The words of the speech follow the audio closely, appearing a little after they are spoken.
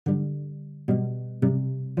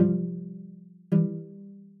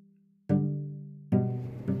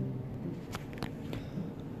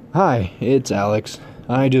Hi, it's Alex.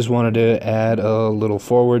 I just wanted to add a little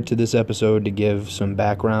forward to this episode to give some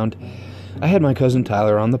background. I had my cousin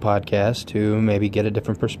Tyler on the podcast to maybe get a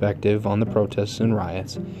different perspective on the protests and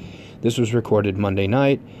riots. This was recorded Monday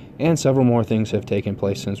night, and several more things have taken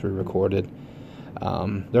place since we recorded.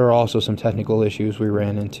 There are also some technical issues we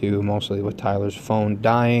ran into, mostly with Tyler's phone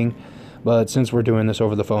dying, but since we're doing this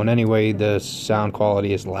over the phone anyway, the sound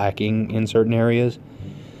quality is lacking in certain areas.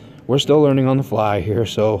 We're still learning on the fly here,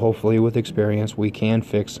 so hopefully with experience we can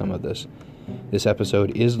fix some of this. This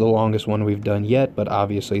episode is the longest one we've done yet, but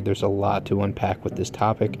obviously there's a lot to unpack with this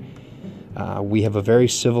topic. We have a very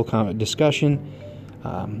civil discussion.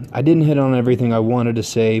 I didn't hit on everything I wanted to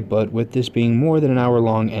say, but with this being more than an hour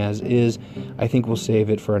long as is, I think we'll save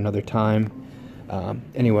it for another time.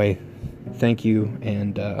 Anyway, thank you,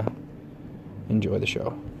 and enjoy the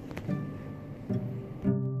show.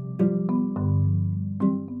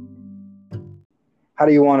 How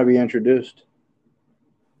do you want to be introduced?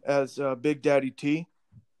 As Big Daddy T.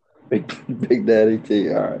 Big Daddy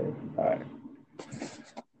T. All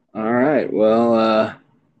right. Well,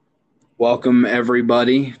 welcome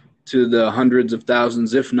everybody to the hundreds of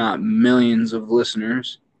thousands, if not millions, of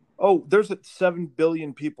listeners. Oh, there's 7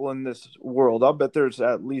 billion people in this world. I'll bet there's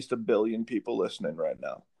at least 1 billion people listening right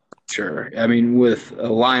now. Sure. I mean, with a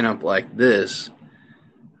lineup like this,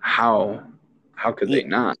 how could they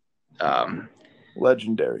not?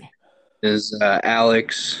 Legendary. Is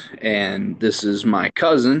Alex, and this is my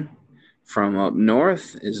cousin from up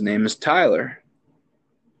north. His name is Tyler.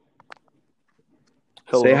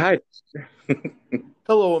 Hello. Say hi.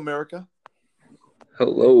 Hello, America.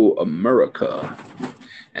 Hello, America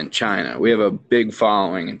and China. We have a big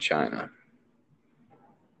following in China.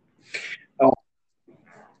 Oh,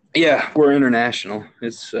 yeah, we're international.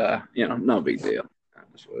 It's no big deal.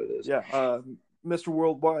 That's what it is. Yeah, Mr.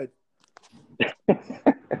 Worldwide.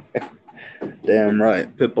 Damn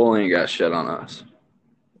right. Pitbull ain't got shit on us.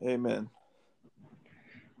 Amen.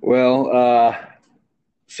 Well,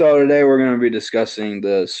 so today we're going to be discussing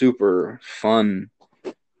the super fun,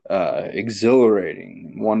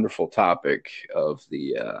 exhilarating, wonderful topic of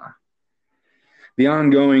the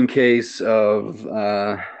ongoing case of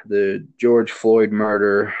the George Floyd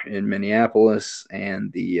murder in Minneapolis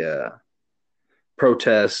and the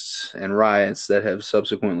protests and riots that have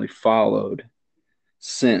subsequently followed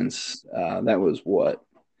since. That was what?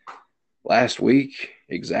 Last week,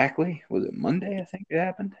 exactly? Was it Monday, I think it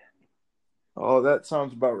happened? Oh, that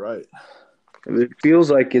sounds about right. It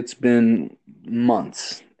feels like it's been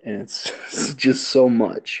months, and it's just so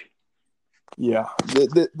much. Yeah,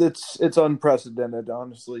 it's unprecedented,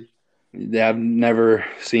 honestly. I've never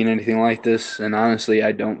seen anything like this, and honestly,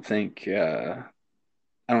 I don't think as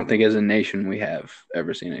a nation we have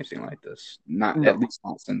ever seen anything like this. Not at least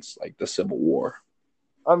not since like the Civil War.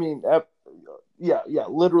 I mean, yeah,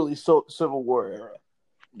 literally Civil War era.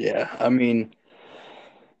 Yeah, I mean,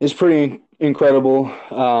 it's pretty incredible.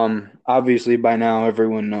 Obviously, by now,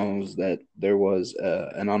 everyone knows that there was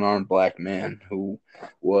an unarmed black man who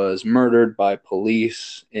was murdered by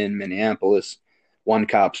police in Minneapolis. One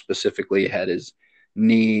cop specifically had his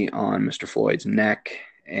knee on Mr. Floyd's neck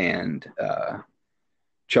and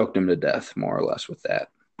choked him to death, more or less, with that.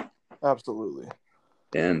 Absolutely.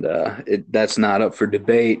 And that's not up for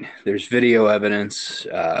debate. There's video evidence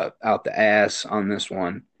out the ass on this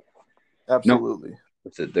one. Absolutely.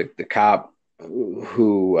 No, the cop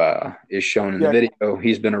who is shown in the video,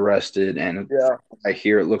 he's been arrested, and I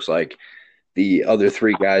hear it looks like the other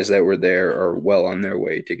 3 guys that were there are well on their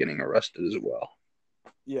way to getting arrested as well.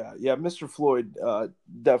 Yeah, Mr. Floyd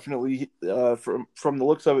definitely, from the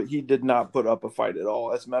looks of it, he did not put up a fight at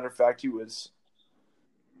all. As a matter of fact, he was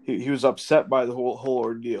upset by the whole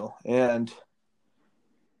ordeal, and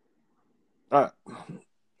but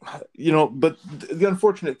the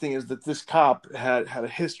unfortunate thing is that this cop had a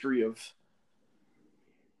history of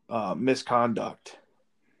misconduct.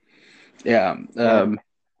 Yeah, and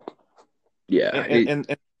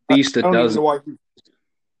at least a dozen. Go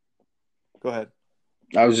ahead.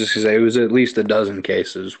 I was just gonna say it was at least a dozen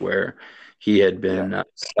cases where he had been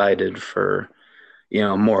cited for,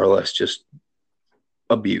 more or less just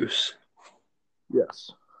abuse.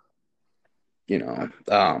 Yes.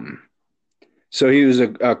 So he was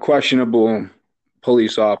a questionable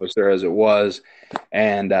police officer as it was,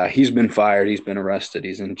 and he's been fired. He's been arrested.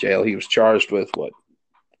 He's in jail. He was charged with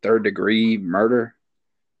 3rd-degree murder,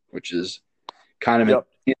 which is kind of,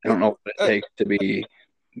 I don't know what it takes to be.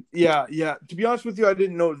 Yeah. To be honest with you, I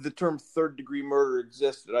didn't know the term 3rd-degree murder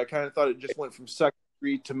existed. I kind of thought it just went from 2nd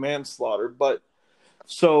degree to manslaughter. But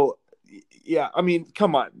so, yeah, I mean,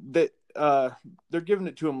 come on, they're giving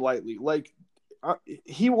it to him lightly. Like,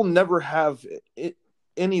 he will never have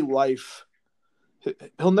any life.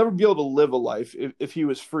 He'll never be able to live a life if he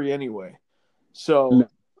was free anyway. No. So, No.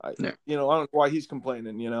 I don't know why he's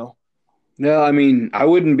complaining. No, I mean, I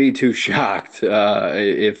wouldn't be too shocked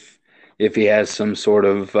if he has some sort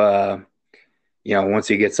of once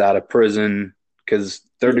he gets out of prison, because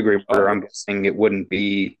third Yeah. degree murder, Oh, I'm guessing it wouldn't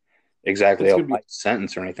be exactly it's a gonna be life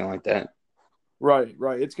sentence or anything like that. right.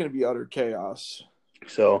 It's gonna be utter chaos.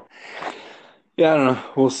 So, yeah, I don't know.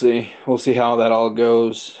 We'll see. We'll see how that all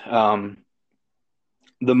goes.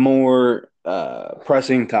 The more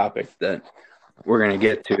pressing topic that we're going to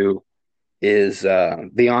get to is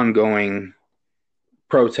the ongoing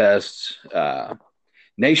protests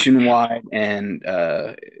nationwide and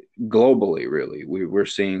globally. Really, we're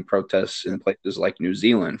seeing protests Yeah. in places like New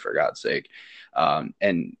Zealand, for God's sake,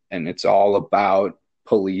 and it's all about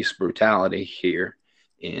police brutality here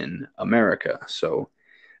in America. So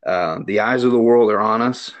the eyes of the world are on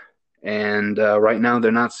us, and right now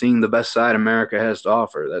they're not seeing the best side America has to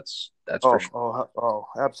offer. That's for sure.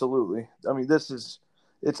 Absolutely. I mean,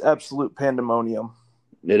 it's absolute pandemonium.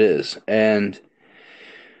 It is, and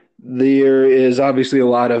there is obviously a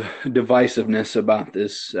lot of divisiveness about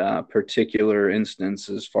this particular instance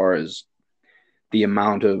as far as the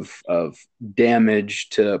amount of damage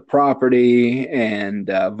to property and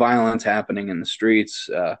violence happening in the streets.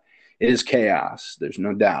 It is chaos, there's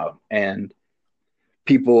no doubt. And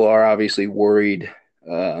people are obviously worried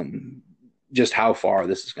just how far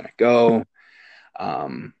this is going to go.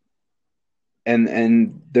 Um,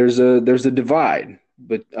 and there's a divide,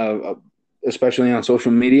 but especially on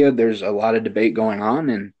social media, there's a lot of debate going on,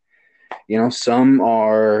 and some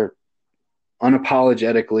are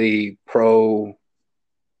unapologetically pro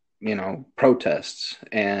protests,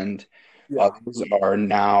 and Yeah. others are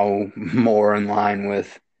now more in line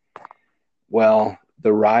with, well,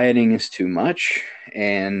 the rioting is too much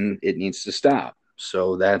and it needs to stop.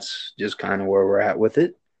 So that's just kind of where we're at with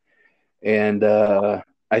it. And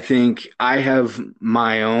I think I have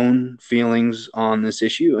my own feelings on this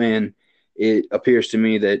issue, and it appears to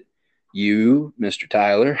me that you, Mr.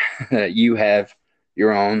 Tyler, you have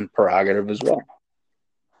your own prerogative as well.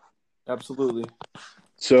 Absolutely.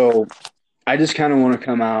 So I just kind of want to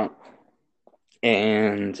come out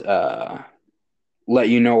and let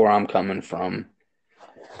you know where I'm coming from.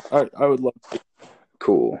 I would love to.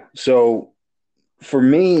 Cool. So for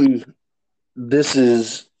me, this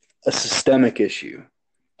is a systemic issue.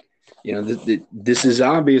 This is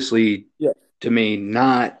obviously, Yeah. to me,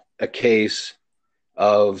 not a case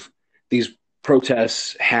of these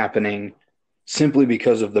protests happening simply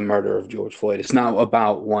because of the murder of George Floyd. It's not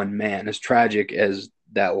about one man. As tragic as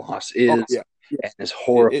that loss Oh is, yeah. Yeah. and as It, it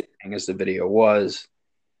horrifying as the video was,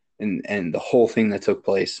 and the whole thing that took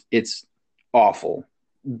place, it's awful.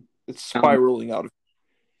 it's spiraling out of.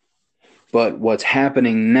 But what's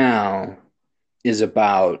happening now is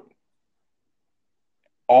about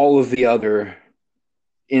all of the other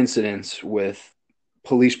incidents with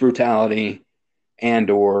police brutality and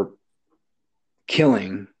or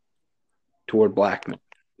killing toward black men,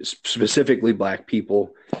 specifically black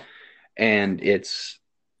people, and it's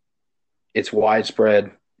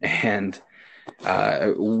widespread, and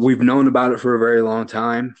we've known about it for a very long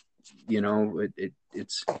time.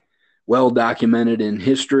 It's well documented in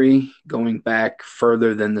history, going back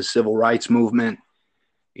further than the civil rights movement.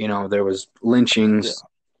 There was Yeah. lynchings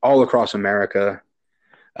all across America,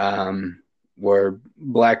 where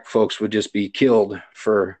black folks would just be killed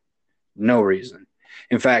for no reason.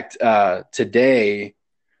 In fact, today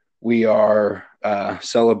we are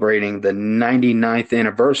celebrating the 99th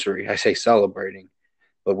anniversary. I say celebrating,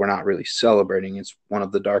 but we're not really celebrating. It's one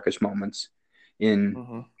of the darkest moments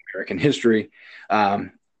in American history.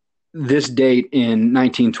 This date in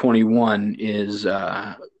 1921 is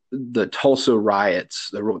the Tulsa riots.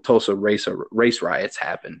 The Tulsa race riots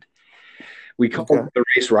happened. We call Okay. it the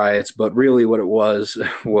race riots, but really what it was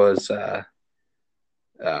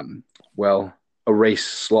well, a race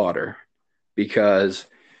slaughter. Because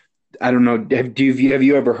I don't know, have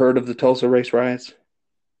you ever heard of the Tulsa race riots?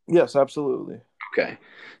 Yes, absolutely. Okay,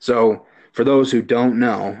 so for those who don't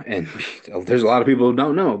know, and there's a lot of people who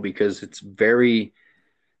don't know because it's very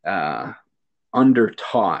uh,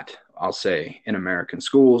 undertaught, I'll say, in American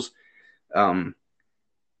schools. Um,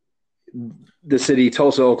 the city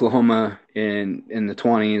Tulsa, Oklahoma, in the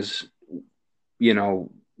 20s,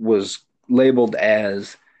 was labeled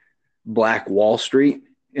as Black Wall Street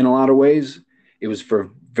in a lot of ways. It was for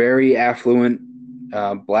very affluent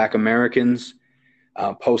Black Americans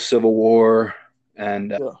post Civil War,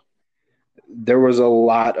 and Yeah. there was a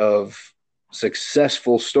lot of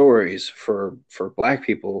successful stories for Black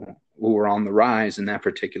people who were on the rise in that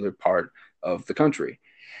particular part of the country.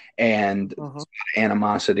 And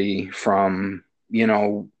animosity from,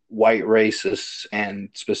 white racists and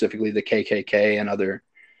specifically the KKK and other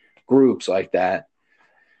groups like that.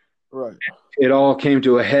 Right. It all came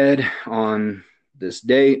to a head on this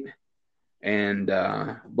date, and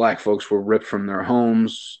black folks were ripped from their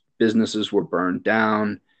homes, businesses were burned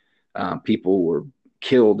down, people were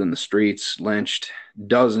killed in the streets, lynched,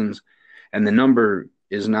 dozens, and the number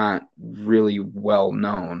is not really well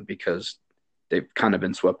known because they've kind of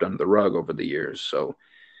been swept under the rug over the years. So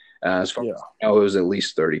as far as I know, it was at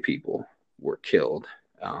least 30 people were killed.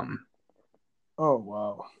 Oh,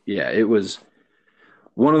 wow. Yeah, it was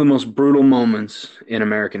one of the most brutal moments in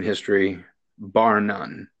American history, bar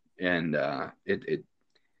none. And it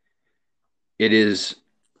is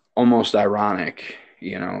almost ironic,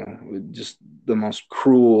 just the most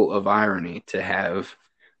cruel of irony to have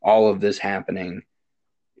all of this happening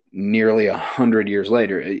nearly 100 years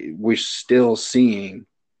later. We're still seeing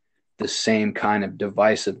the same kind of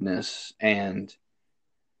divisiveness and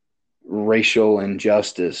racial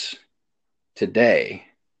injustice today.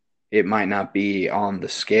 It might not be on the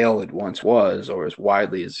scale it once was or as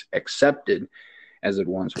widely as accepted as it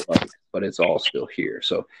once was, but it's all still here.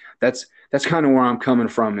 So that's kind of where I'm coming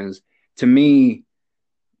from. Is, to me,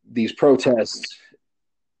 these protests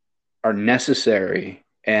are necessary,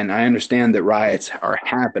 and I understand that riots are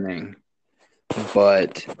happening,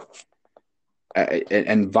 but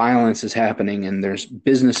and violence is happening, and there's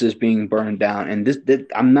businesses being burned down, and this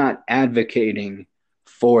I'm not advocating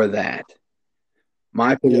for that.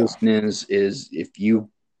 My position is if you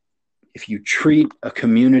treat a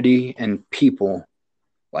community and people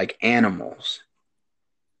like animals,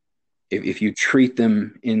 if you treat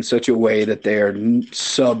them in such a way that they are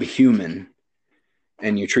subhuman,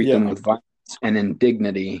 and you treat them with violence and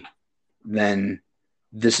indignity, then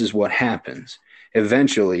this is what happens.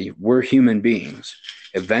 Eventually, we're human beings.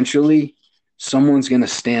 Eventually, someone's going to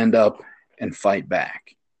stand up and fight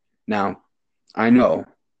back. Now, I know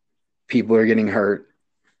people are getting hurt.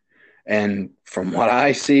 And from what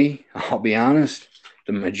I see, I'll be honest,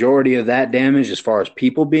 the majority of that damage, as far as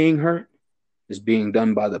people being hurt, is being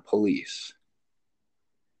done by the police.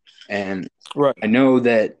 And I know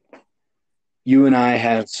that you and I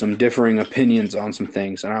have some differing opinions on some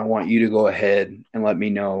things, and I want you to go ahead and let me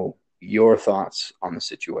know your thoughts on the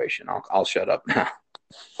situation. I'll shut up now.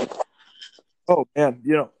 Oh, man,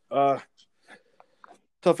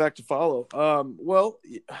 tough act to follow. Well,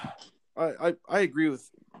 I agree with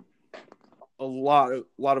a lot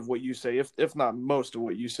of what you say, if not most of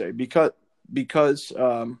what you say, because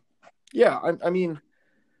I mean,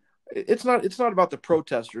 it's not about the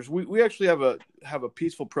protesters. We actually have a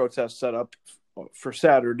peaceful protest set up for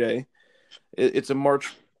Saturday. It's a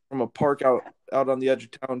march from a park out on the edge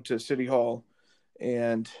of town to City Hall,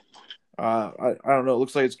 and I don't know. It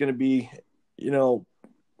looks like it's going to be,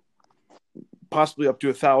 possibly up to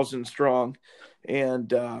 1,000 strong,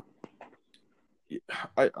 and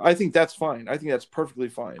I think that's fine. I think that's perfectly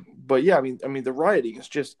fine. But yeah, I mean, the rioting is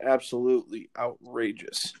just absolutely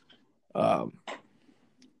outrageous.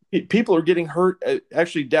 People are getting hurt.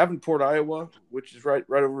 Actually, Davenport, Iowa, which is right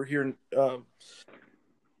over here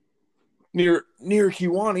near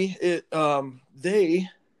Kewanee.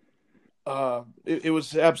 It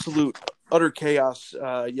was absolute utter chaos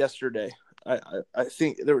yesterday. I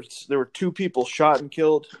think there were 2 people shot and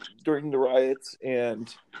killed during the riots,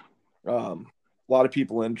 and a lot of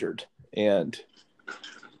people injured, and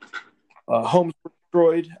homes were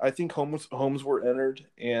destroyed. I think homes were entered,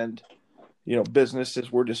 and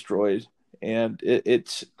businesses were destroyed, and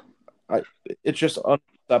it's just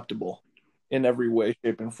unacceptable in every way,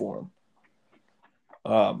 shape, and form.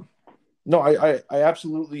 No, I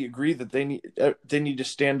absolutely agree that they need to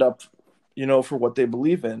stand up, for what they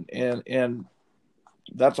believe in, and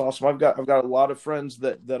that's awesome. I've got a lot of friends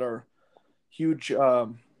that are huge.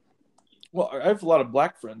 Well, I have a lot of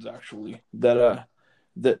black friends actually that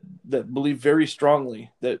believe very strongly,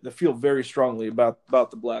 that feel very strongly about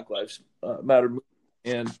the Black Lives Matter movement.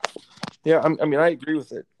 And yeah, I mean, I agree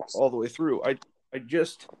with it all the way through. I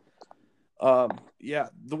just the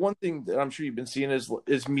one thing that I'm sure you've been seeing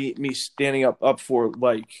is me standing up for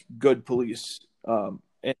like good police,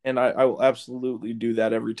 and I will absolutely do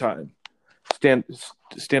that every time.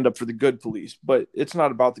 Stand up for the good police, but it's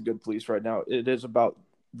not about the good police right now. It is about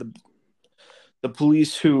the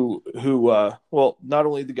police who well, not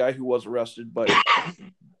only the guy who was arrested, but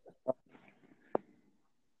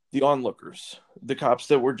the onlookers, the cops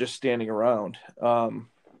that were just standing around.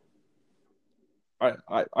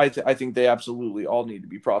 I think they absolutely all need to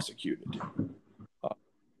be prosecuted.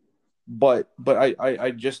 but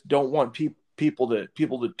I just don't want people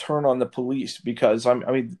to turn on the police because I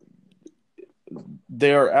mean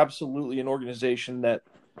they are absolutely an organization that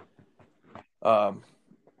um,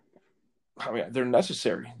 I mean they're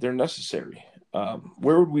necessary. They're necessary.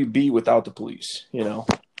 Where would we be without the police? You know.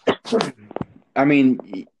 I mean,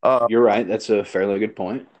 Uh, you're right. That's a fairly good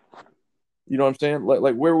point. you know what I'm saying?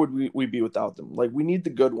 Like where would we be without them? Like we need the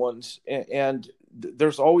good ones, and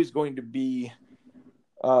there's always going to be.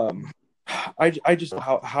 Um, I just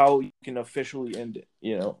how you can officially end it.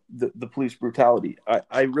 You know, the police brutality.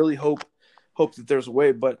 I really hope that there's a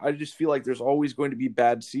way, but I just feel like there's always going to be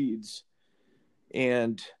bad seeds,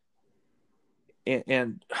 and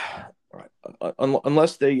and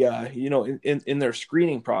unless they you know in their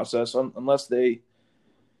screening process, unless they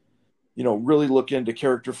really look into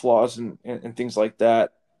character flaws and things like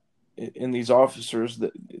that in these officers,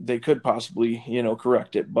 that they could possibly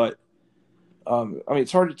correct it. But I mean,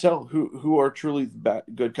 it's hard to tell who are truly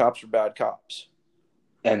good cops or bad cops.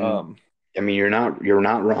 And Um, I mean, you're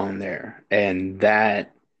not wrong there. And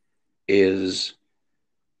that is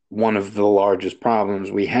one of the largest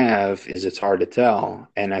problems we have is it's hard to tell.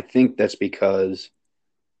 And I think that's because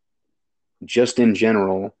just in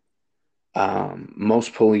general,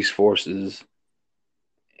 most police forces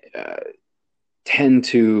uh, tend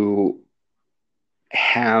to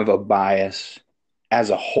have a bias as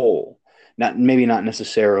a whole. Not maybe not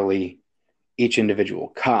necessarily each individual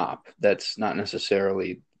cop. That's not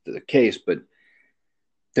necessarily the case, but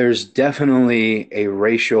there's definitely a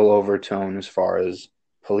racial overtone as far as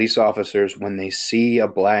police officers when they see a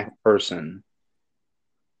black person,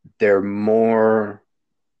 they're more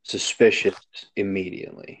suspicious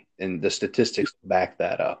immediately, and the statistics back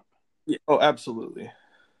that up. yeah, oh, absolutely.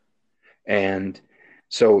 And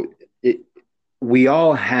so we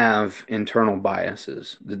all have internal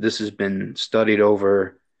biases. This has been studied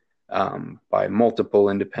over by multiple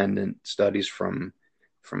independent studies from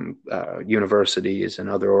universities and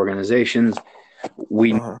other organizations.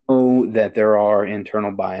 We Uh-huh. know that there are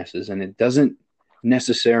internal biases, and it doesn't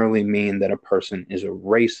necessarily mean that a person is a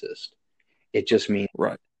racist. It just means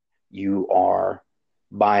Right. you are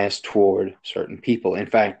biased toward certain people. In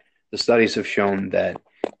fact, the studies have shown that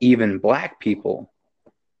even black people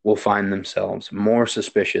will find themselves more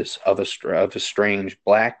suspicious of a strange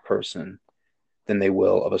black person than they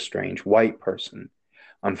will of a strange white person.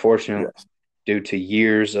 Unfortunately, Yes. due to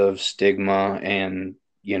years of stigma and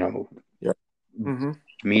Yeah. Mm-hmm.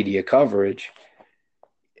 media coverage,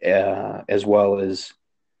 as well as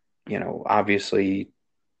obviously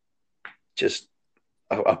just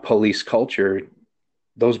a police culture,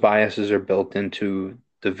 those biases are built into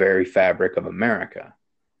the very fabric of America,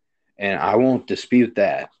 and I won't dispute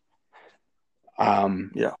that.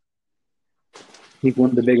 Um, Yeah. I think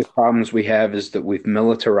one of the biggest problems we have is that we've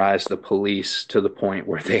militarized the police to the point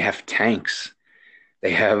where they have tanks,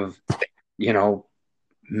 they have you know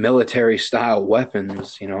military style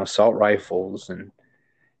weapons, assault rifles, and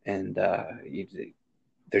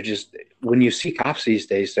they're just when you see cops these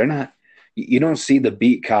days, they're not. You don't see the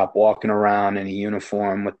beat cop walking around in a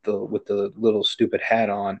uniform with the little stupid hat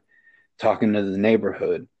on, talking to the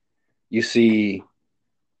neighborhood. You see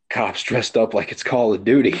cops dressed up like it's Call of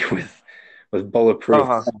Duty with bulletproof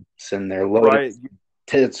Uh-huh. vests, and they're loaded Right.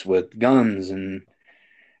 tits with guns, and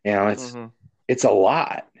it's Mm-hmm. it's a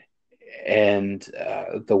lot. And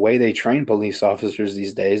the way they train police officers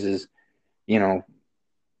these days is, you know,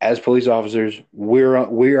 as police officers, we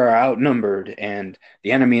are outnumbered, and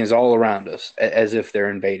the enemy is all around us, as if they're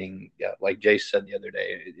invading, like Jace said the other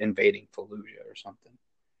day, invading Fallujah or something.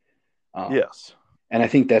 Um, Yes. and I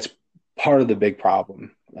think that's part of the big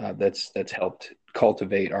problem that's helped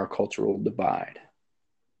cultivate our cultural divide.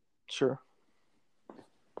 Sure.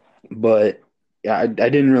 But yeah, I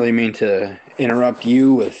didn't really mean to interrupt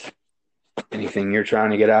you with anything you're trying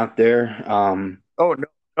to get out there.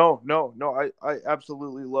 Oh no, no. I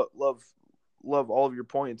absolutely love all of your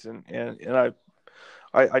points, and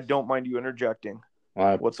I don't mind you interjecting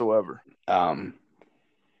Well, whatsoever.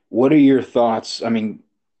 what are your thoughts? I mean,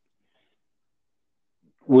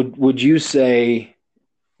 would you say,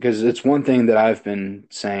 because it's one thing that I've been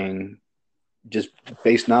saying, just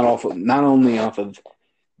based not only off of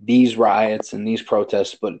these riots and these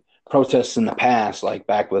protests, but protests in the past, like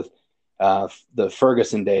back with the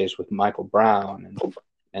Ferguson days with Michael Brown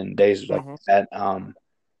and days like Mm-hmm. that.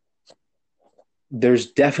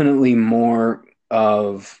 There's definitely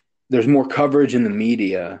there's more coverage in the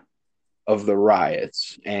media of the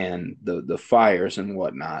riots and the fires and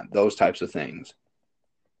whatnot, those types of things,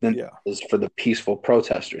 than Yeah. is for the peaceful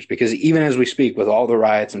protesters. Because even as we speak, with all the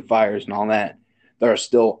riots and fires and all that, there are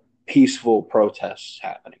still peaceful protests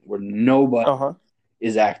happening where nobody Uh-huh.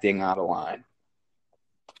 is acting out of line.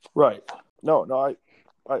 Right. No,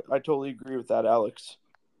 I totally agree with that, Alex.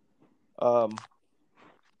 I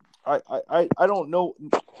don't know.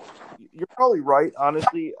 You're probably right,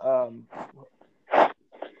 honestly. I'm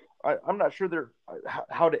not sure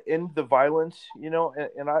how to end the violence, and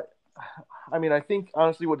I mean, I think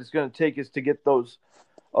honestly, what it's going to take is to get those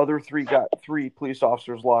other three police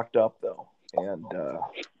officers locked up, though, and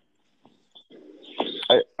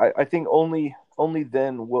I think only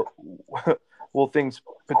then will things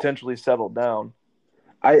potentially settle down.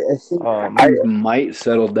 I think things might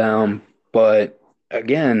settle down, but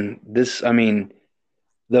again, the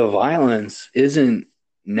violence isn't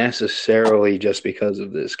necessarily just because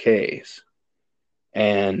of this case.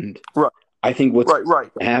 And Right. I think what's Right.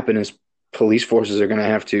 going to happen is police forces are going to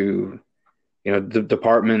have to,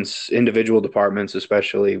 the individual departments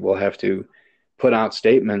especially, will have to put out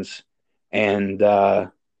statements, and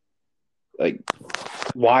like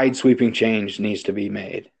wide sweeping change needs to be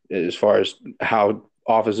made as far as how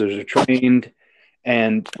officers are trained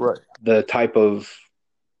and Right. the type of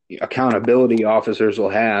accountability officers will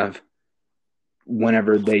have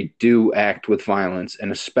whenever they do act with violence,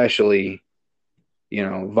 and especially,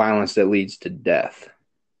 violence that leads to death.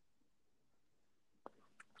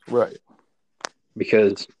 Right.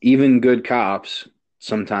 Because even good cops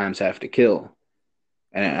sometimes have to kill.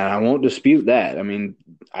 And I won't dispute that. I mean,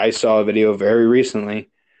 I saw a video very recently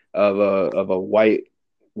of a white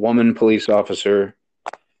woman police officer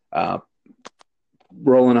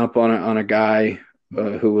rolling up on a guy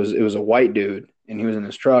it was a white dude, and he was in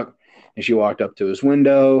his truck, and she walked up to his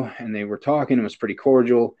window, and they were talking. It was pretty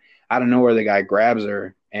cordial. Out of nowhere, the guy grabs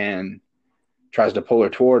her and tries to pull her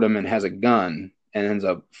toward him and has a gun and ends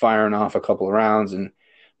up firing off a couple of rounds. And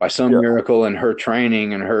by some miracle in her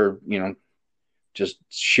training and her, just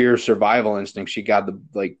sheer survival instinct, she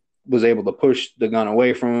was able to push the gun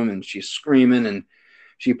away from him, and she's screaming, and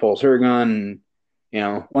she pulls her gun,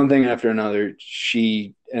 and one thing after another,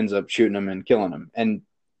 she ends up shooting him and killing him. And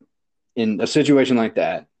in a situation like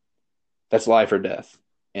that, that's life or death.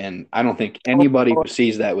 And I don't think anybody who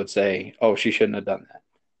sees that would say, "Oh, she shouldn't have done that."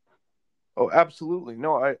 Oh, absolutely.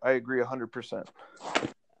 No, I agree 100%.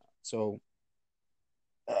 So,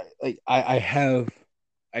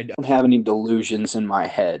 I don't have any delusions in my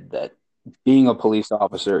head that being a police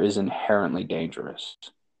officer is inherently dangerous.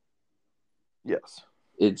 Yes.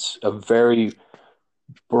 It's a very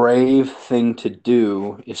brave thing to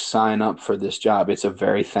do is sign up for this job. It's a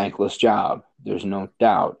very thankless job. There's no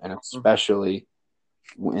doubt. And especially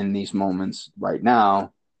in these moments right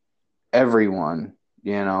now, everyone,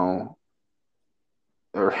 I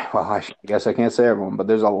guess I can't say everyone, but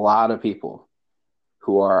there's a lot of people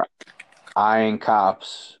who are eyeing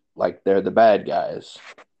cops like they're the bad guys.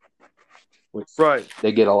 Which right.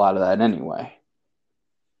 They get a lot of that anyway.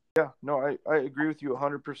 Yeah, no, I agree with you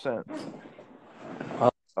 100%.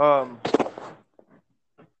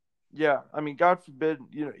 Yeah, I mean, God forbid,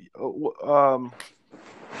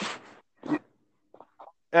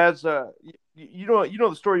 as you know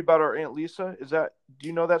the story about our Aunt Lisa. Do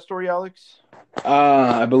you know that story, Alex?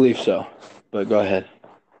 I believe so, but go ahead.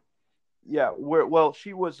 Yeah,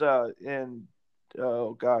 she was in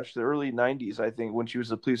the early 90s, I think, when she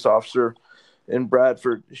was a police officer in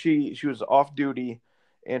Bradford. She was off duty,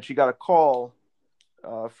 and she got a call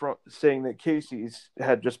from saying that Casey's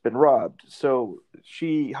had just been robbed. So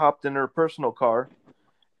she hopped in her personal car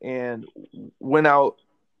and went out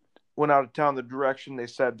of town the direction they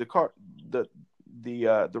said the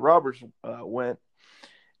robbers went,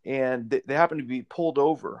 and they happened to be pulled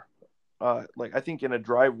over, like I think in a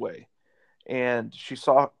driveway, and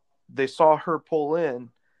they saw her pull in,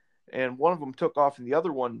 and one of them took off, and the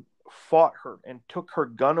other one fought her and took her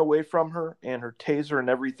gun away from her and her taser and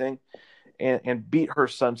everything, and beat her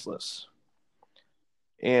senseless.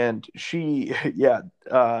 And she,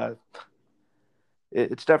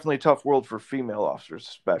 it's definitely a tough world for female officers,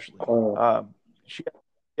 especially.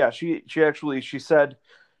 She said,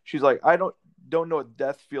 she's like, I don't know what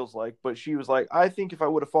death feels like, but she was like, I think if I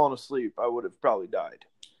would have fallen asleep, I would have probably died.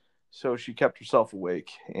 So she kept herself awake,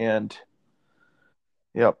 and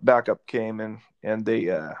backup came, and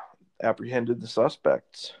they apprehended the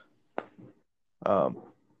suspects.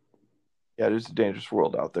 It is a dangerous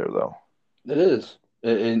world out there, though. It is.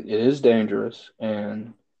 It is dangerous,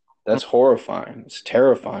 and that's horrifying. It's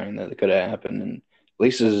terrifying that it could have happened. And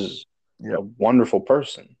Lisa's a wonderful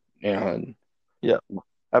person, and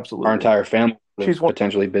absolutely. Our entire family has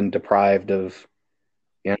potentially been deprived of.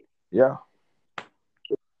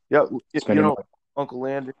 Uncle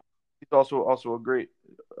Landon, he's also a great.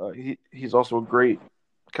 He's also a great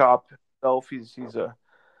cop himself. He's a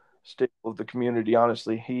staple of the community.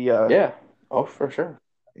 Honestly, Yeah. Oh, for sure.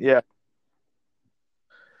 yeah,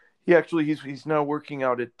 he's now working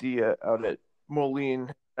out at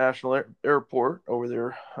Moline National Airport over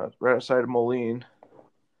there, right outside of Moline,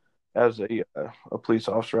 as a police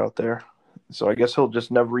officer out there. So I guess he'll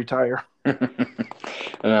just never retire.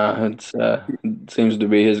 It seems to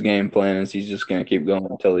be his game plan is he's just gonna keep going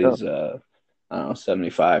until Yeah, he's I don't know,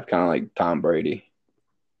 75, kind of like Tom Brady.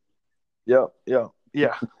 yeah, yeah,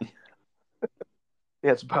 yeah.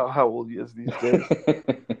 Yeah, it's about how old he is these days.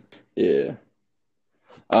 Yeah.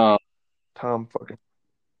 Um, Tom fucking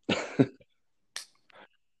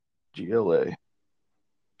GLA.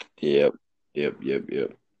 yep,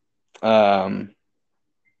 yep. Um,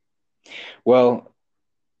 well,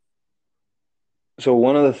 so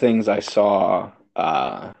one of the things I saw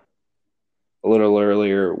a little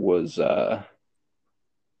earlier was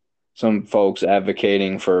some folks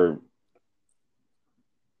advocating for,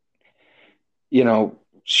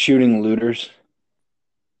 shooting looters.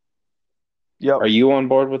 Yep. Are you on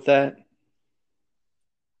board with that?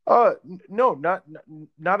 No, not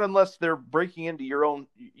unless they're breaking into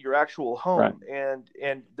your actual Right. home,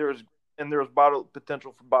 and there's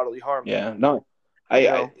potential for bodily harm. Yeah. No, You I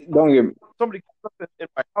know, don't get. somebody comes up in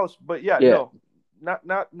my house, but yeah, Yeah. no,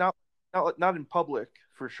 not in public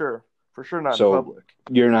for sure. For sure, not in So public.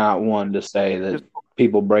 you're not one to say that Just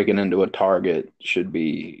people breaking into a Target should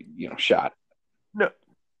be, shot. no,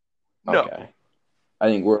 no, Okay. I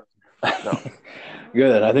think we're no.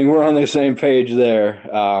 good. I think we're on the same page there.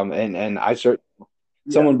 And I Yeah,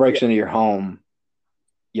 someone yeah, breaks into your home,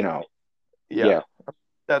 you know, yeah. yeah, you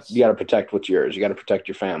That's got to protect what's yours. You got to protect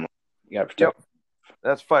your family. You got to yep. protect.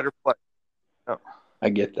 That's fight or flight. No. I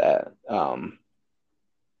get that. And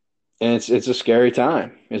it's a scary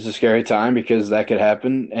time. It's a scary time because that could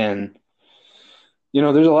happen. And,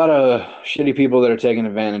 there's a lot of shitty people that are taking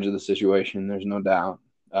advantage of the situation. There's no doubt.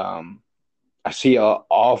 I see an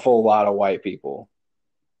awful lot of white people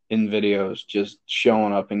in videos just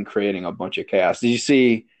showing up and creating a bunch of chaos. Did you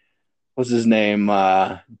see, what's his name?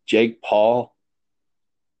 Jake Paul?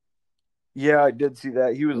 Yeah, I did see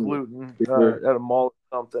that. He was looting at a mall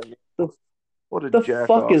or something. The, What a the jack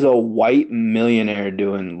fuck off. is a white millionaire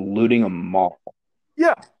doing looting a mall?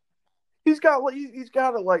 Yeah, he's got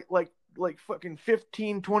a like fucking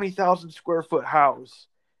 15-20,000 square foot house,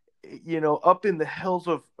 up in the hills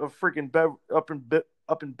of freaking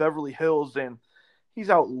up in Beverly Hills, and he's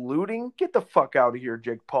out looting. Get the fuck out of here,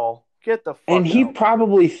 Jake Paul. Get the And fuck he out.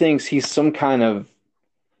 probably thinks he's some kind of,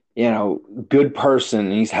 good person.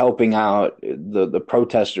 And he's helping out the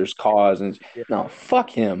protesters' cause. And Yeah, no, fuck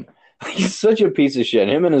him. He's such a piece of shit.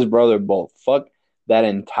 Him and his brother both. Fuck that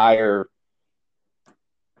entire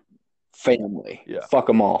family. yeah, Fuck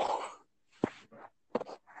them all.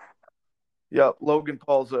 yeah. Logan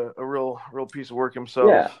Paul's a real piece of work Yeah,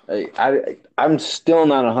 himself. I'm still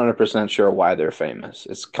not 100% sure why they're famous.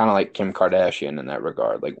 It's kind of like Kim Kardashian in that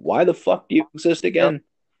regard. Like, why the fuck do you exist Yep. again?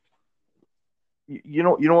 You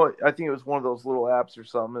know what? I think it was one of those little apps or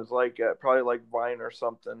something. It's like probably like Vine or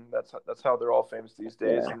something. That's how they're all famous these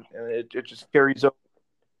days, Yeah. and it just carries over.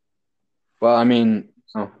 Well, I mean,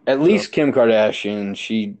 at So least Kim Kardashian,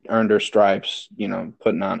 she earned her stripes,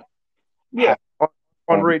 putting on yeah, half.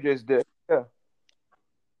 on Ray J's dick. Yeah,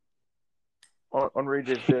 on Ray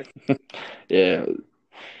J's dick. Yeah.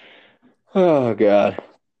 Oh God.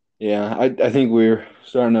 Yeah, I think we're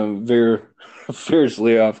starting to veer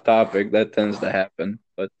fiercely off topic. That tends to happen.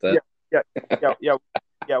 But Yeah, yeah,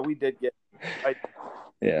 yeah. We did get I,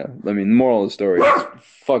 yeah, I mean, the moral of the story is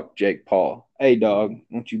fuck Jake Paul. Hey, dog,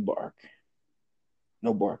 don't you bark.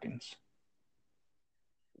 No barkings.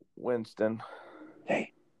 Winston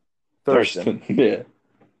Hey, Thurston. Thurston. Yeah.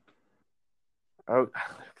 Oh,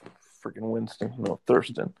 freaking Winston. No,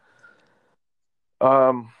 Thurston.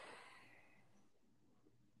 Um,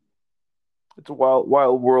 it's a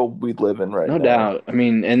wild world we live in right No now. doubt. I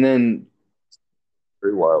mean, and then,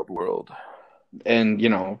 Very wild world. and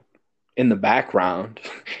in the background,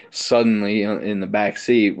 suddenly in the back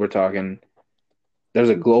seat, we're talking, there's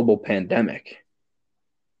a global pandemic,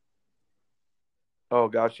 Oh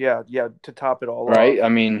gosh, yeah, yeah. To top it all off. right? I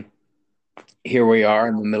mean, here we are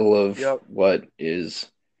in the middle of Yep. what is,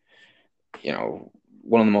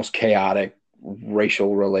 one of the most chaotic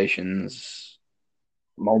racial relations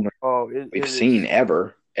moments Oh, we've it seen is.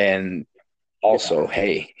 ever. And Yeah, also,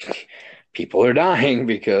 hey, people are dying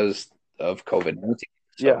because of COVID-19.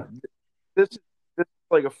 yeah. So, This is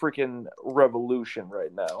like a freaking revolution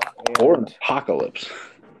right now, or an and apocalypse.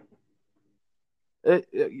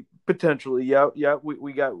 Potentially, yeah, yeah.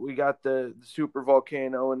 We got the super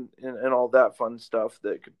volcano and all that fun stuff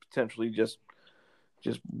that could potentially just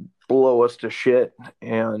blow us to shit.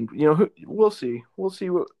 And we'll see. We'll see.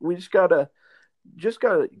 What we just gotta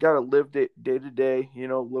live day to day.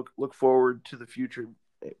 Look forward to the future,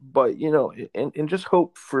 but and just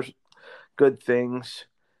hope for good things.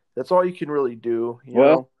 That's all you can really do.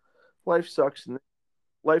 Well, Life sucks, and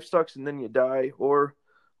then you die, or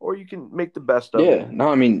you can make the best of it. yeah, no,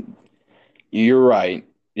 I mean, you're right.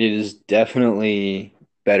 It is definitely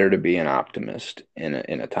better to be an optimist in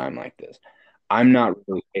a time like this. I'm not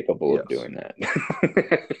really capable of Yes. doing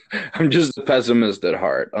that. I'm just a pessimist at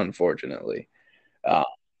heart, unfortunately. Uh,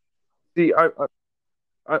 See,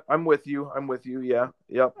 I'm with you. I'm with you. Yeah.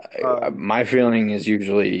 Yep. my feeling is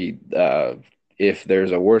usually if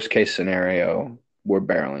there's a worst case scenario, we're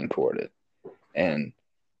barreling toward it. And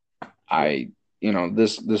Yeah. I,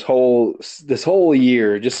 this whole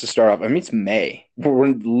year, just to start off, I mean, it's May. We're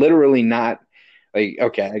literally not like,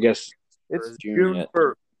 okay, I guess It's June June yet.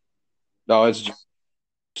 1st. No, it's just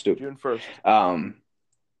stupid. June 1st.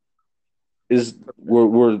 Is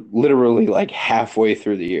we're literally like halfway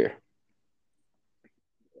through the year.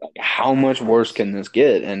 Like, how much worse can this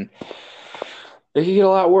get? And it can get a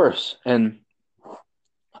lot worse. And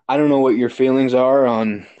I don't know what your feelings are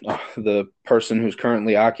on the person who's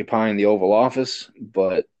currently occupying the Oval Office,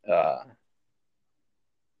 but I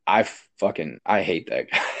hate that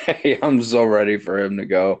guy. I'm so ready for him to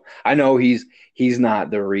go. I know he's not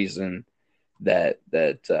the reason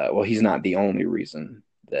well, he's not the only reason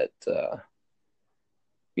that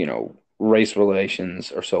race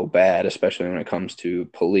relations are so bad, especially when it comes to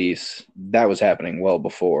police. That was happening well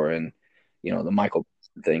before, and the Michael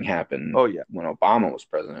thing happened Oh yeah. when Obama was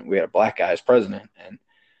president. We had a black guy as president, and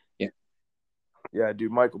yeah, Yeah,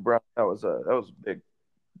 dude. Michael Brown. That was a big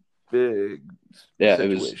yeah, it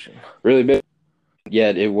was situation. really big.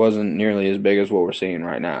 Yet it wasn't nearly as big as what we're seeing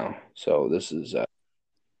right now. So this is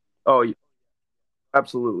Oh, yeah,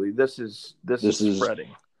 absolutely. This is this is spreading.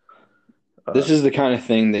 this is the kind of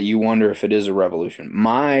thing that you wonder if it is a revolution.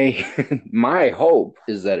 My my hope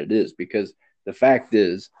is that it is, because the fact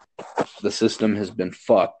is the system has been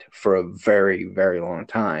fucked for a very, very long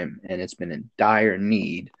time, and it's been in dire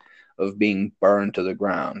need of being burned to the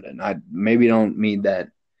ground. And I maybe don't mean that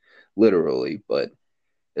literally, but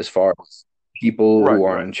as far as people Right. who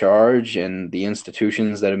are Right. in charge and the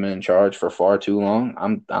institutions that have been in charge for far too long,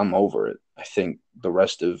 I'm over it. I think the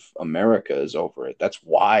rest of America is over it. That's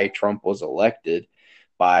why Trump was elected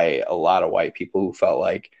by a lot of white people who felt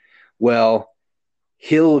like, well,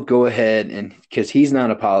 he'll go ahead and because he's not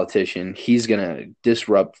a politician, he's going to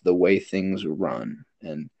disrupt the way things run.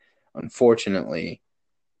 And unfortunately,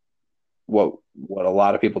 what a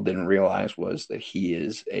lot of people didn't realize was that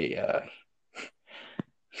he's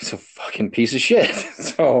a fucking piece of shit.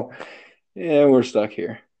 So yeah, we're stuck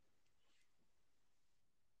here.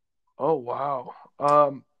 Oh wow.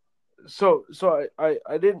 So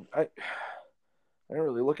I didn't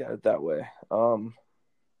really look at it that way.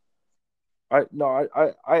 I no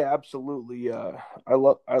I absolutely I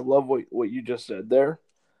love what you just said there.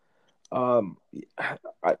 Um,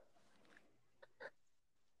 I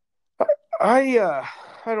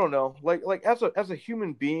I don't know. Like as a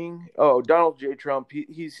human being, oh, Donald J. Trump,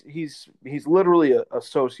 he's literally a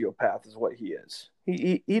sociopath, is what he is.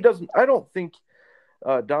 He doesn't. I don't think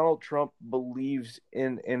Donald Trump believes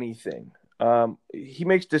in anything. He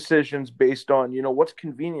makes decisions based on what's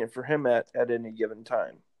convenient for him at any given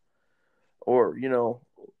time, or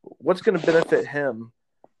what's going to benefit him.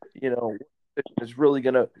 Is really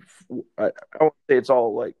going to. I won't say it's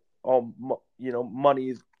all like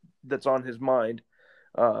money that's on his mind.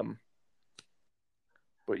 Um,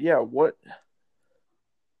 but yeah, what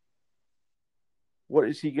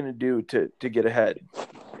is he going to do to get ahead?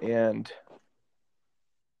 And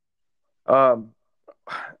um,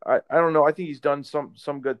 I don't know. I think he's done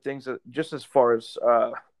some good things. Just as far as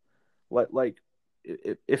like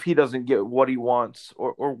if he doesn't get what he wants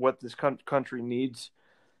or what this country needs,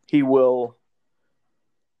 he will.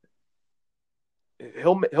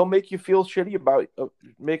 He'll make you feel shitty about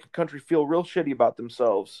make a country feel real shitty about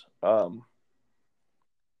themselves,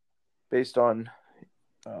 based on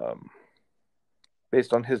um,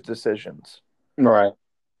 based on his decisions. Right.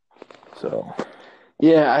 So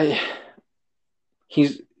Yeah,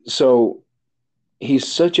 he's so he's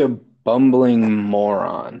such a bumbling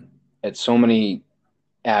moron at so many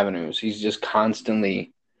avenues. He's just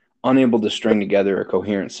constantly unable to string together a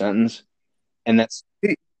coherent sentence. And that's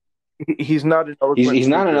he, he's not an he's eloquent he's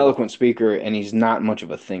not an speaker, though. eloquent speaker, and he's not much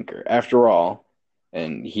of a thinker. After all,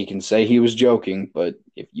 and he can say he was joking, but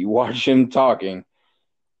if you watch him talking,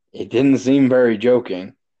 it didn't seem very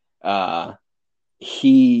joking.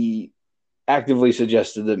 He actively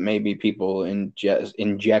suggested that maybe people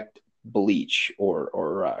inject bleach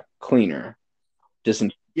or cleaner.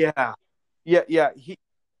 Yeah, yeah.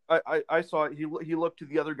 I saw it. He looked to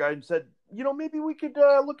the other guy and said, maybe we could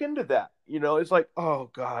look into that. It's like, oh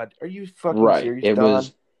God, are you fucking Right. serious, It Don?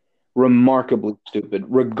 was remarkably stupid.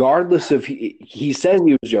 Regardless of he says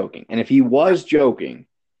he was joking, and if he was joking,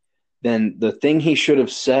 then the thing he should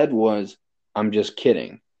have said was, "I'm just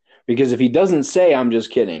kidding," because if he doesn't say, "I'm just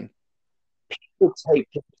kidding," people take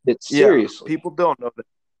it Yeah, seriously. people don't know that.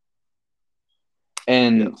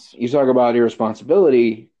 And Yes, you talk about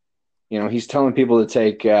irresponsibility. He's telling people to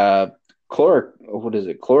take what is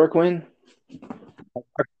it, chloroquine,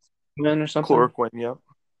 or something. chloroquine. Yep,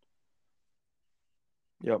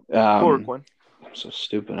 yep, Um, chloroquine. I'm so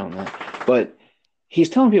stupid on that, but he's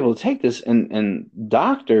telling people to take this, and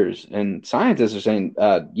doctors and scientists are saying,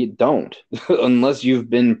 you don't, unless you've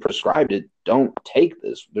been prescribed it, don't take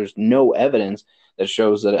this. There's no evidence that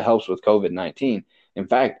shows that it helps with COVID-19. In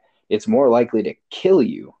fact, it's more likely to kill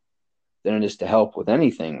you than it is to help with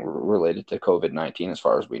anything related to COVID-19, as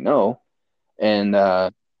far as we know. And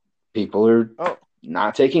people are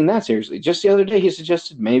not taking that seriously. Just the other day, he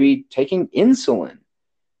suggested maybe taking insulin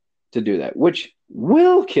to do that, which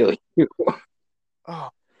will kill you. Oh,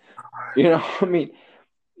 I mean,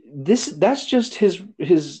 that's just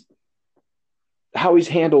his how he's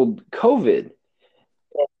handled COVID.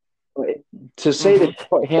 To say that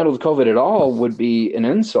he handled COVID at all would be an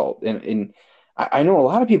insult. And I know a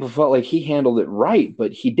lot of people felt like he handled it right,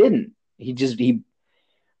 but he didn't. He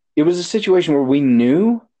it was a situation where we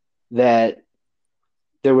knew that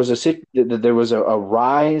there was a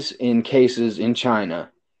rise in cases in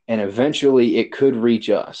China, and eventually it could reach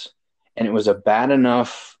us. And it was a bad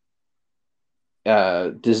enough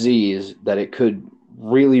disease that it could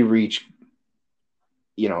really reach,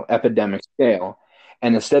 epidemic scale.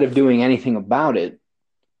 And instead of doing anything about it,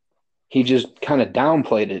 he just kind of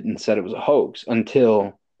downplayed it and said it was a hoax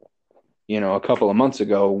until, a couple of months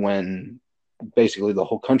ago when basically the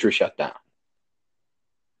whole country shut down.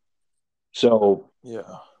 So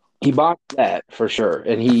yeah. he botched that for sure.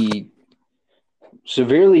 And he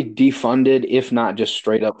severely defunded, if not just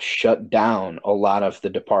straight up shut down, a lot of the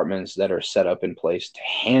departments that are set up in place to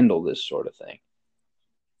handle this sort of thing.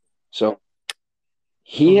 So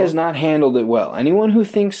he has not handled it well. Anyone who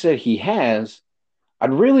thinks that he has,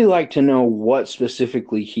 I'd really like to know what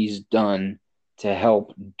specifically he's done to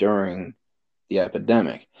help during the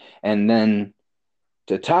epidemic. And then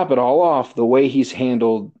to top it all off, the way he's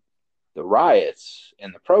handled the riots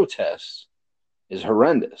and the protests is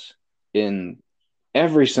horrendous in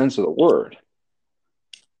every sense of the word.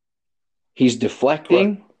 He's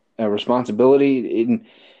deflecting a responsibility. And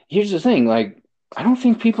here's the thing, like, I don't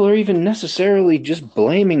think people are even necessarily just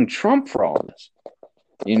blaming Trump for all this.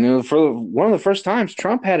 For one of the first times,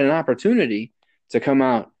 Trump had an opportunity to come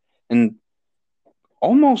out and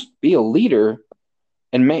almost be a leader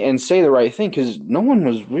and say the right thing, because no one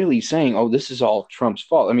was really saying, "Oh, this is all Trump's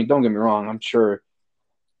fault." I mean, don't get me wrong. I'm sure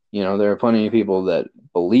there are plenty of people that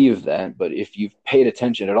believe that, but if you've paid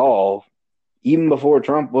attention at all, even before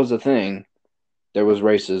Trump was a thing, there was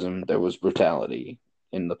racism, there was brutality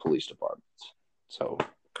in the police departments. So,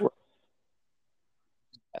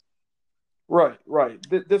 Right.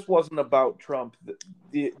 This wasn't about Trump.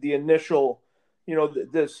 The initial,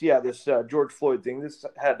 this George Floyd thing. This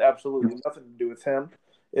had absolutely nothing to do with him.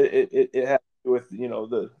 It had to do with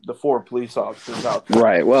the four police officers out there.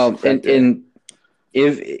 right. Well, and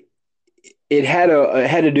if it had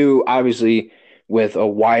to do obviously with a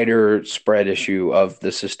wider spread issue of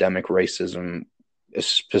the systemic racism,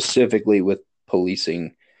 specifically with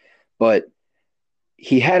policing, but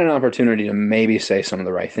he had an opportunity to maybe say some of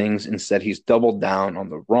the right things. Instead, he's doubled down on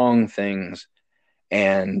the wrong things,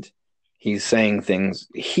 and he's saying things.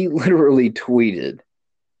 He literally tweeted,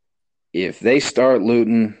 "If they start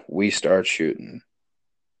looting, we start shooting."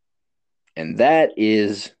 And that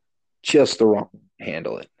is just the wrong way to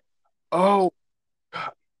handle it. Oh,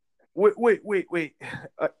 wait.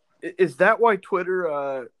 Is that why Twitter?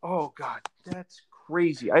 Oh God, that's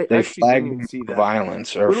crazy. I They actually didn't flagged even him see for that.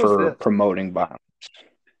 violence or When was for this? promoting violence.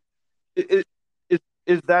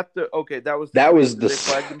 Is that the okay? That was the That tweet was that they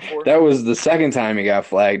flagged him for. that was the second time he got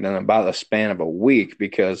flagged in about the span of a week,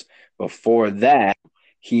 because before that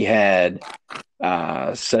he had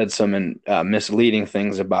said some misleading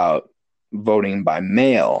things about voting by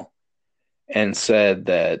mail, and said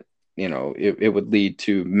that it would lead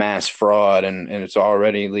to mass fraud, and it's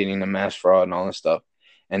already leading to mass fraud and all this stuff.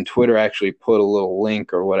 And Twitter actually put a little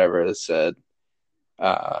link or whatever that said,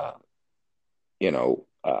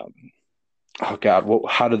 oh God,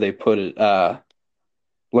 how do they put it?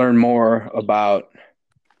 Learn more about,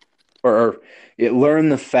 or learn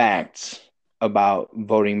the facts about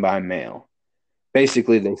voting by mail.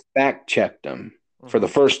 Basically, they fact checked him for the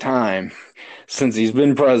first time since he's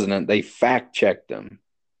been president. They fact checked him,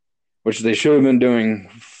 which they should have been doing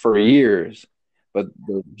for years, but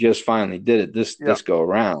they just finally did it this go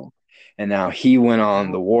around. And now he went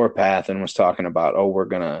on the warpath and was talking about, oh, we're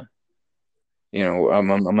gonna, I'm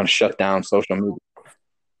gonna shut down social media.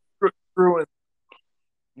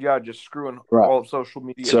 Just screwing Right. all of social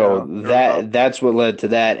media So down. that's what led to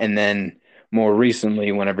that. And then more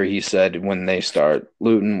recently, whenever he said, when they start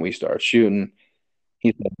looting, we start shooting,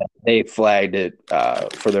 he said that they flagged it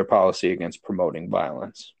for their policy against promoting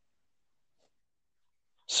violence.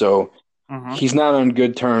 So he's not on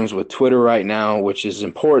good terms with Twitter right now, which is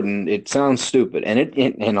important. It sounds stupid. And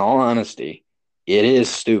in all honesty, it is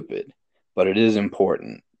stupid, but it is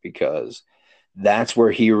important because that's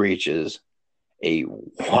where he reaches a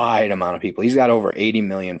wide amount of people. He's got over 80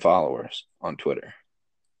 million followers on Twitter.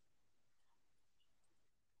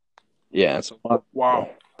 Yeah, it's a lot. Wow.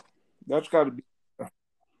 That's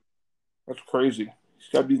crazy. He's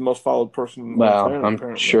got to be the most followed person on the planet, I'm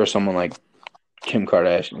apparently. sure someone like Kim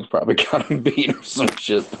Kardashian's probably got him beat or some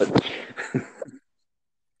shit, but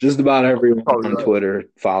just about everyone on Twitter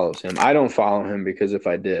follows him. I don't follow him because if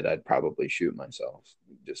I did, I'd probably shoot myself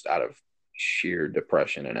just out of sheer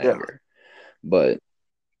depression and anger. But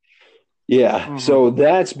yeah, so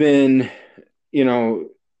that's been,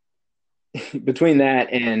 between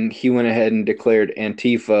that and he went ahead and declared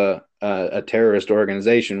Antifa a terrorist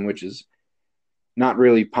organization, which is not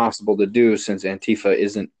really possible to do since Antifa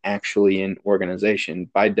isn't actually an organization.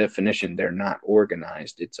 By definition, they're not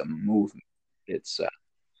organized. It's a movement. It's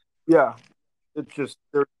it's just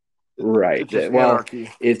right. It's just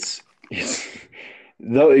anarchy. It's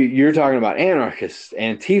though you're talking about anarchists.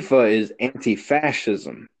 Antifa is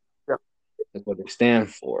anti-fascism. That's what they stand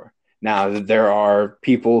for. Now there are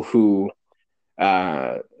people who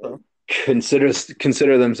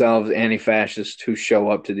consider themselves anti-fascists who show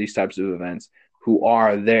up to these types of events, who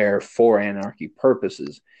are there for anarchy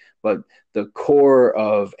purposes. But the core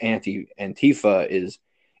of Antifa is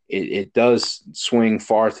it does swing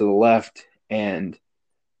far to the left, and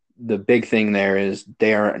the big thing there is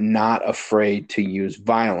they are not afraid to use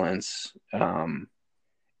violence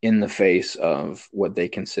in the face of what they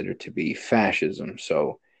consider to be fascism.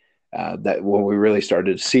 So that when we really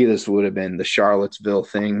started to see this would have been the Charlottesville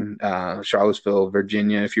thing, Charlottesville,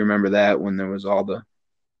 Virginia, if you remember that, when there was all the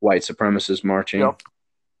white supremacists marching. Yep.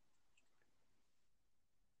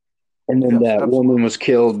 And then that woman was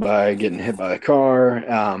killed by getting hit by a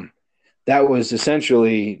car. That was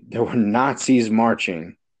essentially, there were Nazis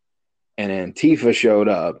marching and Antifa showed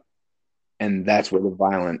up, and that's where the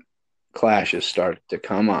violent clashes started to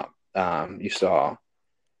come up. You saw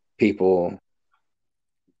people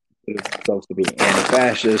supposed to be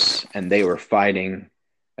anti-fascists, and they were fighting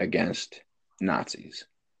against Nazis.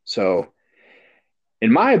 So,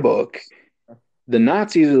 in my book, the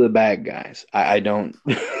Nazis are the bad guys. I don't,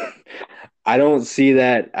 I don't see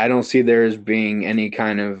that. I don't see there as being any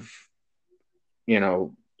kind of,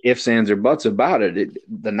 ifs, ands, or buts about it.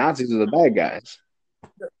 The Nazis are the bad guys.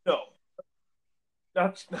 No,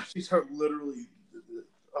 Nazis are literally.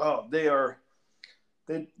 Oh, they are.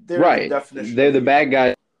 They're right. The definition. They're the bad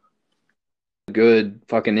guys. Good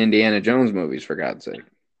fucking Indiana Jones movies, for God's sake.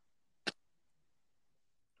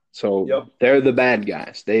 So they're the bad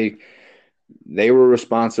guys. They were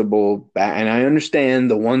responsible, and I understand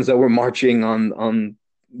the ones that were marching on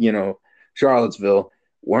Charlottesville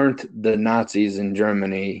weren't the Nazis in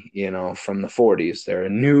Germany, from the 40s. They're a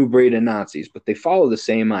new breed of Nazis, but they follow the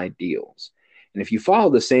same ideals. And if you follow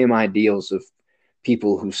the same ideals of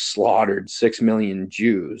people who slaughtered 6 million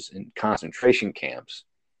Jews in concentration camps,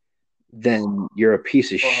 then you're a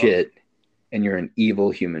piece of shit and you're an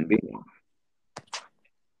evil human being.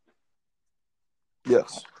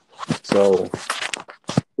 Yes. So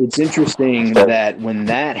it's interesting that when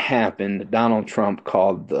that happened, Donald Trump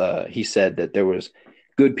he said that there was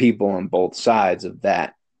good people on both sides of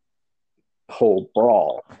that whole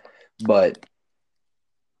brawl. But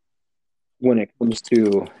when it comes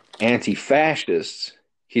to anti-fascists,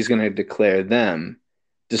 he's going to declare them,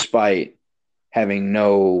 despite having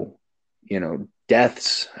no,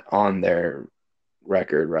 deaths on their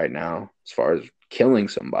record right now, as far as killing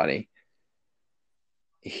somebody.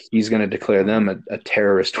 He's going to declare them a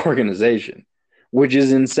terrorist organization, which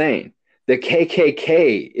is insane. The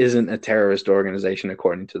KKK isn't a terrorist organization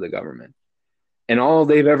according to the government. And all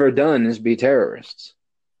they've ever done is be terrorists.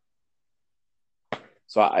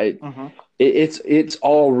 So Mm-hmm. it's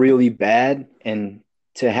all really bad, and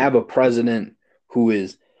to have a president who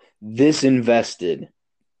is this invested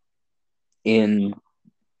in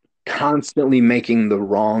constantly making the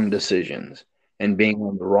wrong decisions and being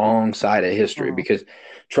on the wrong side of history, Mm-hmm. because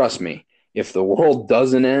trust me, if the world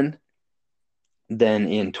doesn't end, then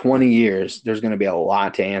in 20 years there's going to be a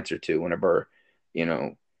lot to answer to whenever, you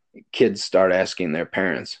know, kids start asking their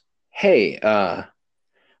parents, hey,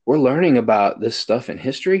 we're learning about this stuff in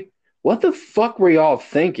history. What the fuck were y'all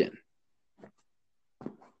thinking?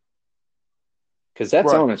 Because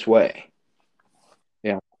that's Right. on its way.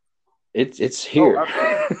 Yeah, it's Oh, here.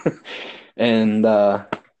 absolutely. And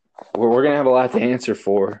we're gonna have a lot to answer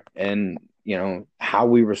for, and you know how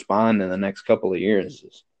we respond in the next couple of years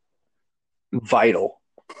is vital.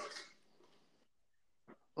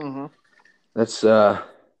 Mm-hmm. That's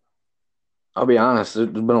I'll be honest, there's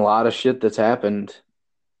been a lot of shit that's happened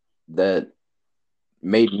that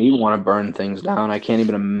made me want to burn things down. I can't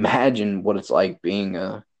even imagine what it's like being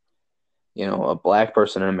a black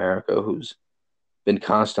person in America who's been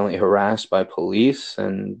constantly harassed by police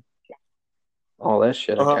and all that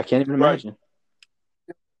shit. I Uh-huh. can't even Right. imagine.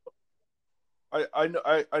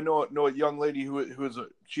 I know a young lady who is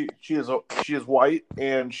she is white,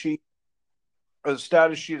 and she a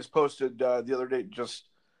status she has posted the other day, just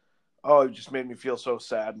it just made me feel so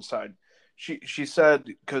sad inside. She said,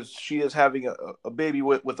 because she is having a baby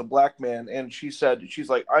with a black man, and she said, she's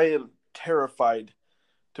like, I am terrified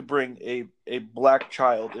to bring a black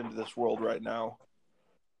child into this world right now.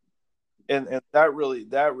 And that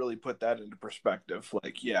really put that into perspective.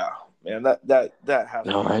 Like, yeah, man, that has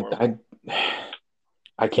to No, be horrible.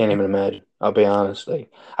 I can't even imagine. I'll be honest.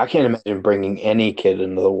 Like, I can't imagine bringing any kid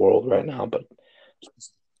into the world right now, but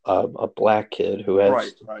a black kid who Right,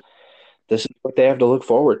 has right. this is what they have to look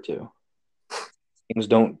forward to. Things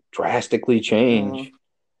don't drastically change. Mm-hmm.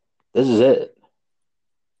 This is it.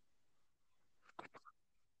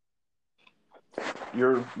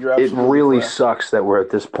 You're It absolutely really correct. sucks that we're at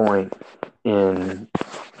this point in,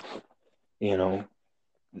 you know,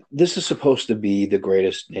 this is supposed to be the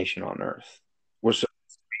greatest nation on earth. We're supposed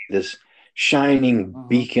to be this shining Mm-hmm.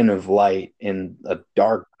 beacon of light in a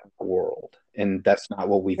dark world, and that's not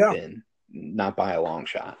what we've Yeah, been, not by a long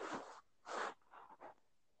shot.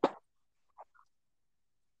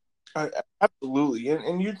 absolutely.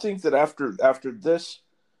 And you'd think that after this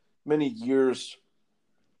many years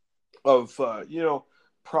of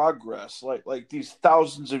progress, like these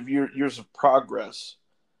thousands of years of progress,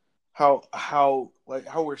 how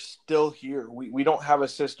we're still here. We don't have a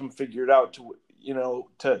system figured out to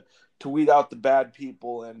to weed out the bad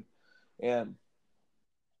people, and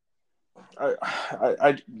I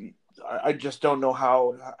I I, I just don't know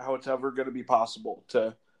how it's ever going to be possible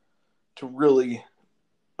to really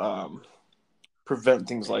um, prevent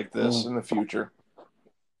things like this Well, in the future.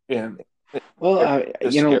 And well,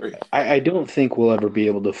 it's scary. I don't think we'll ever be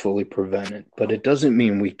able to fully prevent it, but it doesn't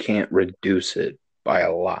mean we can't reduce it by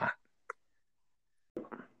a lot.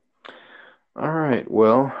 All right.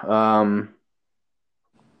 Well,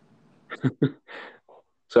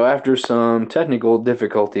 so after some technical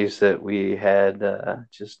difficulties that we had,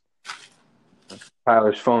 just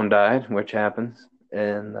Tyler's phone died, which happens,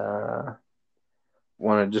 and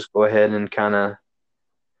want to just go ahead and kind of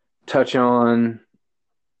touch on,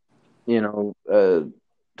 you know,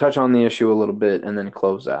 touch on the issue a little bit and then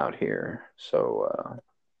close out here. So,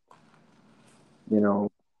 you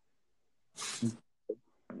know,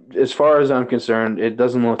 as far as I'm concerned, it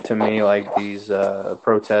doesn't look to me like these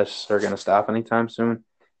protests are going to stop anytime soon,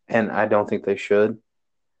 and I don't think they should.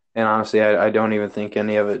 And honestly, I don't even think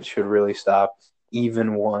any of it should really stop,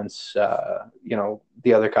 even once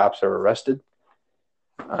the other cops are arrested.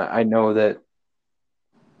 I know that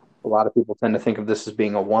a lot of people tend to think of this as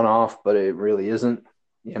being a one-off, but it really isn't.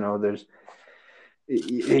 You know, there's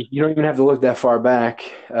you don't even have to look that far back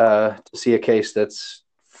to see a case that's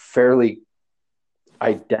fairly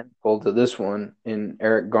identical to this one in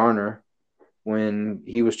Eric Garner when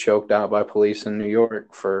he was choked out by police in New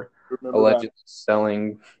York for Remember that. allegedly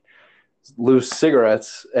selling loose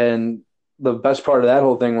cigarettes. And the best part of that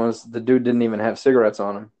whole thing was the dude didn't even have cigarettes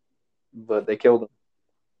on him, but they killed him.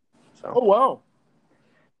 So, Oh wow,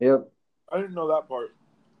 yep. I didn't know that part.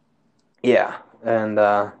 Yeah. And,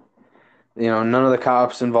 none of the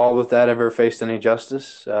cops involved with that ever faced any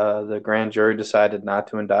justice. The grand jury decided not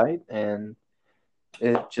to indict, and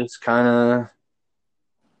it just kind of,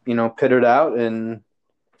 pittered out. And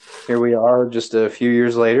here we are just a few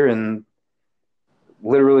years later, and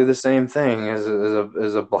literally the same thing as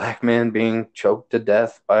a black man being choked to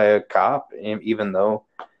death by a cop, even though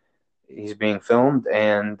he's being filmed,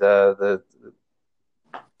 and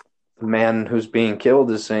man who's being killed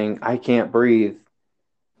is saying, I can't breathe.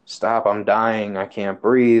 Stop, I'm dying. I can't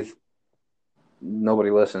breathe. Nobody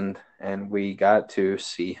listened, and we got to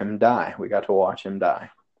see him die. We got to watch him die.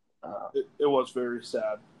 It was very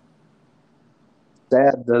sad.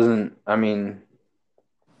 Sad doesn't, I mean,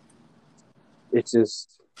 it's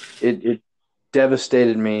just, it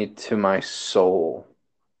devastated me to my soul.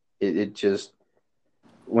 It just,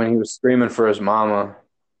 when he was screaming for his mama,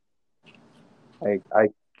 I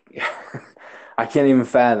I can't even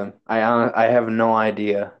fathom. I have no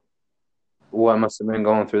idea what must have been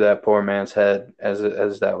going through that poor man's head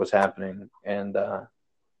as that was happening, and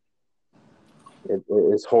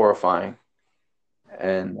it's horrifying.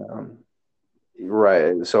 And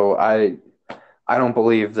right, so I don't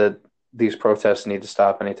believe that these protests need to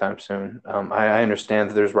stop anytime soon. I understand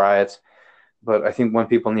that there's riots, but I think what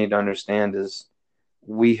people need to understand is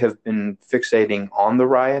we have been fixating on the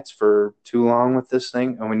riots for too long with this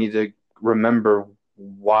thing, and we need to remember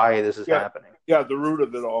why this is happening. Yeah, the root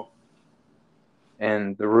of it all.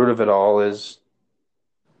 And the root of it all is,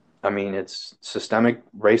 I mean, it's systemic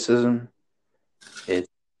racism. It's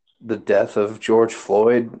the death of George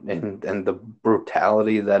Floyd and the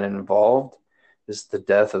brutality that involved. Is the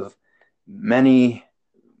death of many,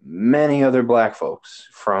 many other black folks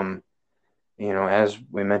from, as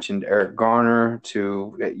we mentioned, Eric Garner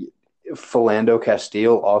to Philando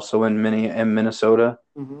Castile, also in Minnesota.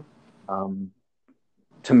 Mm-hmm.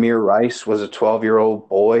 Tamir Rice was a 12-year-old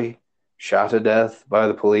boy shot to death by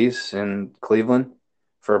the police in Cleveland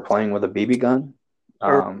for playing with a BB gun. I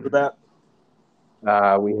remember that.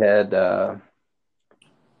 We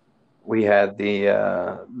had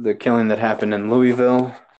the killing that happened in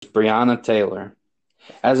Louisville. Breonna Taylor.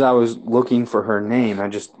 As I was looking for her name,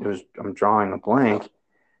 I'm drawing a blank.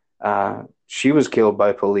 She was killed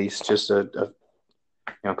by police just a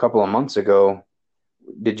couple of months ago.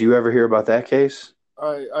 Did you ever hear about that case?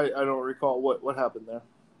 I don't recall what happened there.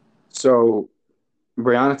 So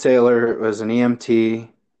Breonna Taylor was an EMT,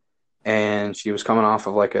 and she was coming off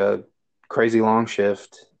of like a crazy long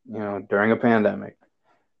shift, during a pandemic.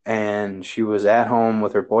 And she was at home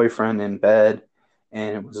with her boyfriend in bed,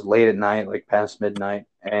 and it was late at night, like past midnight,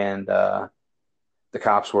 and the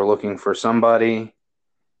cops were looking for somebody.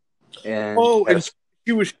 And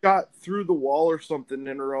she was shot through the wall or something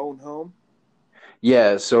in her own home.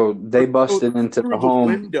 Yeah, so they busted into the home.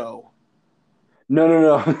 Window.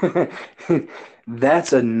 No.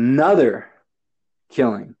 That's another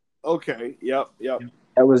killing. Okay. Yep.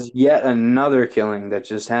 That was yet another killing that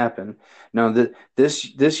just happened. No,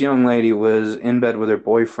 this young lady was in bed with her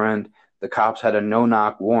boyfriend. The cops had a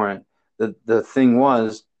no-knock warrant. The thing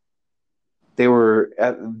was, they were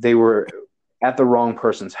at the wrong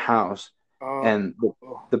person's house, and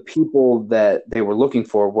the people that they were looking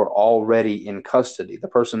for were already in custody. The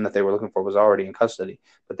person that they were looking for was already in custody,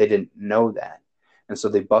 but they didn't know that, and so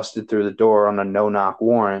they busted through the door on a no-knock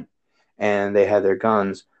warrant, and they had their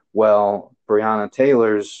guns. Well, Breonna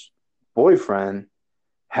Taylor's boyfriend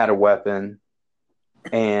had a weapon,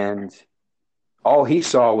 and all he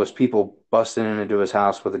saw was people busting into his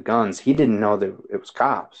house with the guns. He didn't know that it was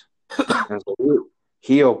cops. And so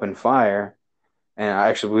he opened fire, and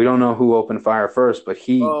actually we don't know who opened fire first, but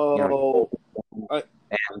he, and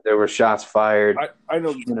there were shots fired. I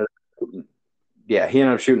know. He ended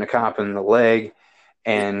up shooting a cop in the leg,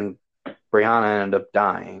 and Breonna ended up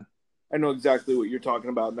dying. I know exactly what you're talking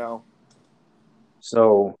about now.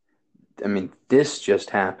 So, I mean, this just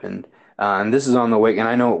happened, and this is on the wake. And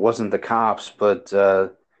I know it wasn't the cops, but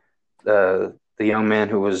the young man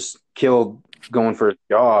who was killed going for a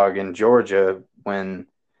jog in Georgia when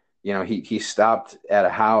he stopped at a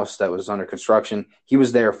house that was under construction. He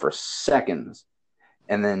was there for seconds,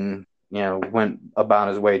 and then went about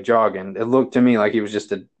his way jogging. It looked to me like he was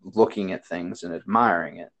just looking at things and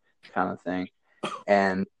admiring it, kind of thing,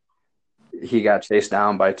 and he got chased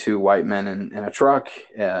down by two white men in a truck,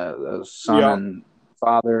 a son and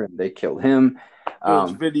father. They killed him. It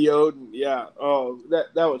was videoed. Yeah. Oh,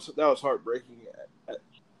 that was heartbreaking.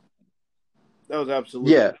 That was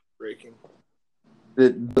absolutely heartbreaking.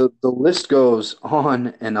 The list goes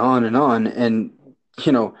on and on and on, and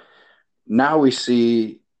now we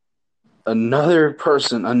see another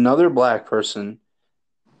black person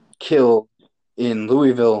killed in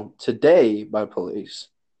Louisville today by police.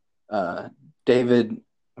 David,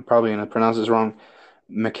 I'm probably going to pronounce this wrong,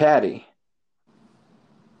 McCaddy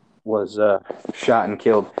was shot and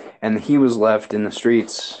killed, and he was left in the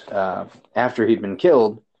streets after he'd been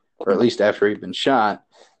killed, or at least after he'd been shot,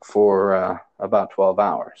 for about 12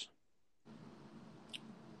 hours.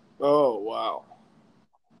 Oh, wow.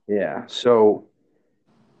 Yeah, so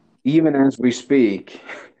even as we speak,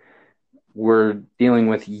 we're dealing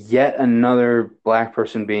with yet another black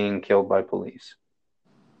person being killed by police.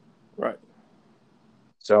 Right.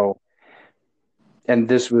 So, and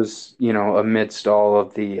this was, amidst all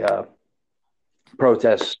of the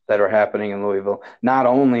protests that are happening in Louisville, not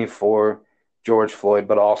only for George Floyd,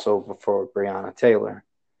 but also for Breonna Taylor.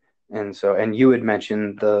 And so, and you had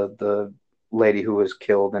mentioned the lady who was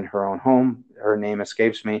killed in her own home. Her name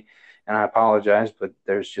escapes me, and I apologize, but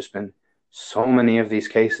there's just been so many of these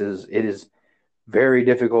cases. It is very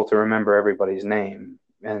difficult to remember everybody's name.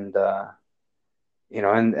 And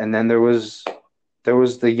and then there was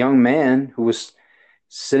the young man who was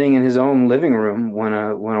sitting in his own living room when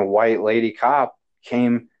a white lady cop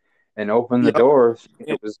came and opened the Yep. door. And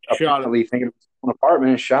It was shot him. apparently thinking it was his own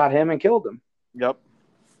apartment, and shot him and killed him. Yep.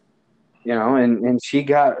 And she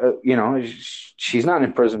got, she's not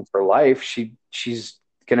in prison for life. She's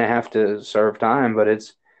gonna have to serve time, but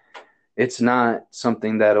it's not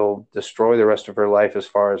something that'll destroy the rest of her life as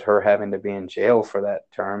far as her having to be in jail for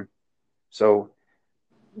that term. So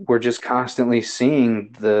we're just constantly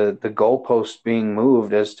seeing the goalpost being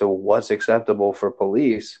moved as to what's acceptable for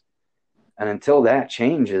police. And until that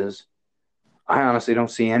changes, I honestly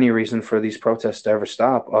don't see any reason for these protests to ever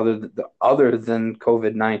stop other than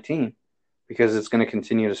COVID-19, because it's going to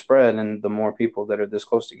continue to spread. And the more people that are this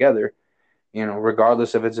close together,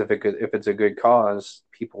 regardless if it's a good cause,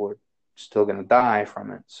 people are still going to die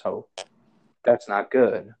from it. So that's not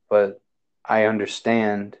good. But I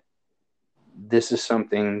understand this is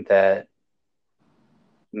something that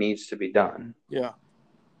needs to be done. Yeah.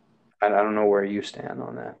 I don't know where you stand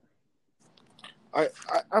on that.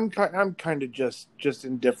 I'm kind of just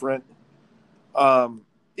indifferent.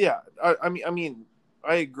 Yeah. I mean,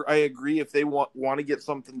 I agree. If they want to get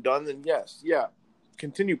something done, then yes, yeah,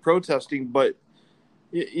 continue protesting. But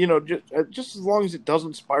just as long as it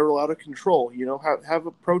doesn't spiral out of control, have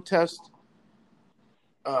a protest,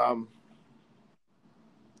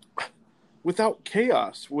 without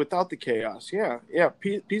chaos, without the chaos. Yeah, yeah.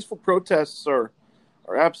 Peaceful protests are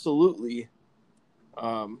absolutely,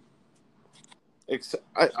 um,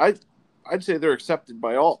 I'd say they're accepted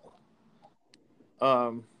by all.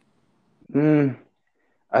 Um,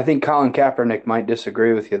 I think Colin Kaepernick might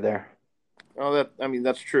disagree with you there.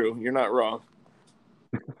 that's true. You're not wrong.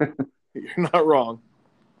 You're not wrong.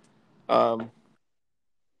 Um,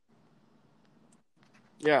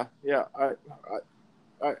 yeah, yeah.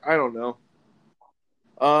 I don't know.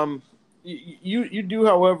 You do,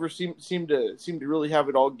 however, seem to really have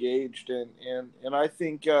it all gauged, and I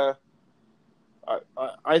think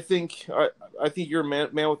I think you're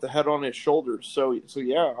a man with the head on his shoulders. So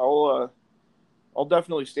yeah, I'll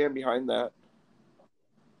definitely stand behind that.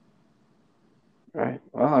 Right.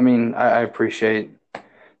 Well, I mean, I appreciate the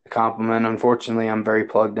compliment. Unfortunately, I'm very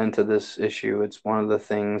plugged into this issue. It's one of the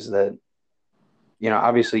things that,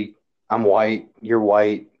 obviously I'm white, you're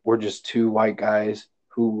white. We're just two white guys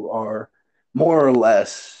who are more or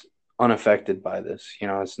less unaffected by this.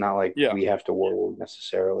 It's not like Yeah, we have to worry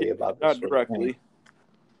necessarily about this not sort of thing. directly.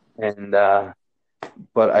 And,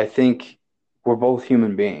 but I think we're both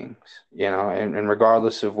human beings, and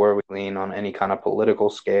regardless of where we lean on any kind of political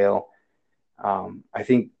scale, I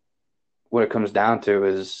think what it comes down to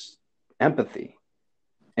is empathy.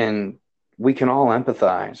 And we can all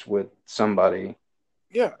empathize with somebody,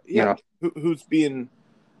 Yeah, you yeah. know, Who's being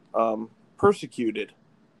persecuted?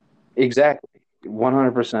 exactly,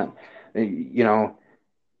 100%.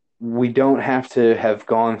 We don't have to have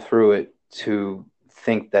gone through it to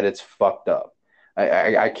think that it's fucked up.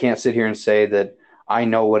 I can't sit here and say that I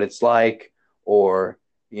know what it's like, or,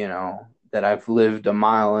 that I've lived a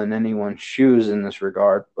mile in anyone's shoes in this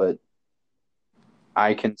regard, but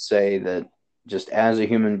I can say that just as a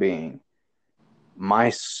human being, my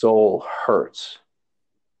soul hurts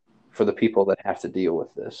for the people that have to deal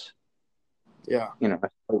with this. Yeah.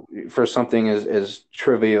 For something as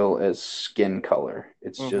trivial as skin color,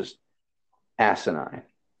 it's Mm-hmm. just asinine.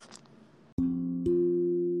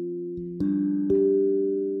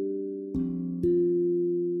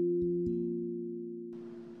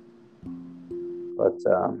 But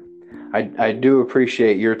I do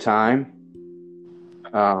appreciate your time.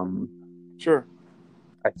 Sure.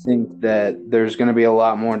 I think that there's going to be a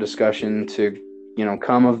lot more discussion to,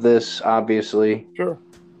 come of this, obviously. Sure.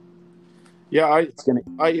 Yeah, It's gonna,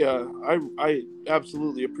 I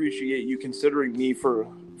absolutely appreciate you considering me for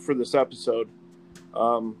this episode.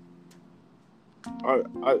 I've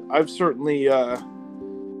certainly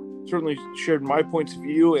shared my points of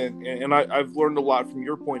view, and I've learned a lot from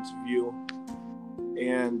your points of view,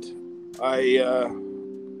 and I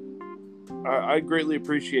greatly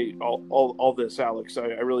appreciate all this, Alex. I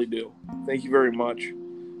really do. Thank you very much.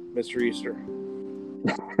 Mr. Easter.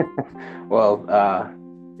 Well,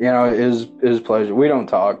 it is a pleasure. We don't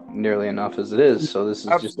talk nearly enough as it is, so this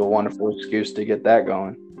is just a wonderful excuse to get that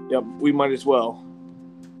going. Yep, we might as well.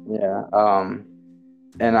 Yeah.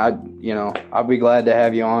 And I'll be glad to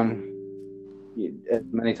have you on as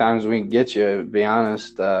many times as we can get you, to be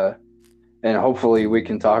honest. And hopefully we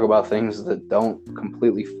can talk about things that don't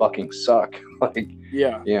completely fucking suck.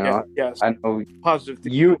 Yes. I know Positive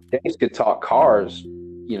things. you and Dave could talk cars,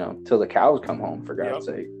 till the cows come home, for God's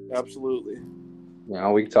sake. Absolutely.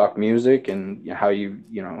 We could talk music and how you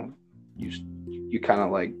kind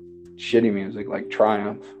of like shitty music, like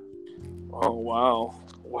Triumph. Oh, wow.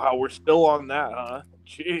 Wow, we're still on that, huh?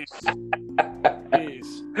 Jeez.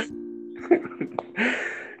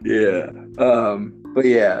 Yeah. But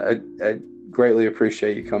yeah, I greatly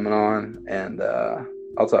appreciate you coming on, and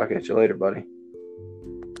I'll talk at you later, buddy.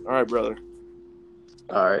 All right, brother.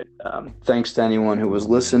 All right. Thanks to anyone who was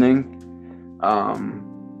listening.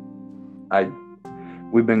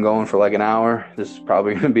 We've been going for like an hour. This is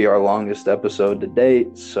probably going to be our longest episode to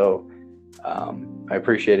date. So I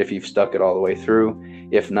appreciate if you've stuck it all the way through.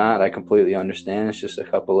 If not, I completely understand. It's just a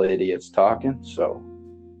couple of idiots talking. So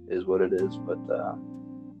it is what it is. But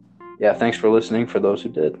yeah, thanks for listening for those who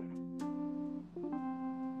did.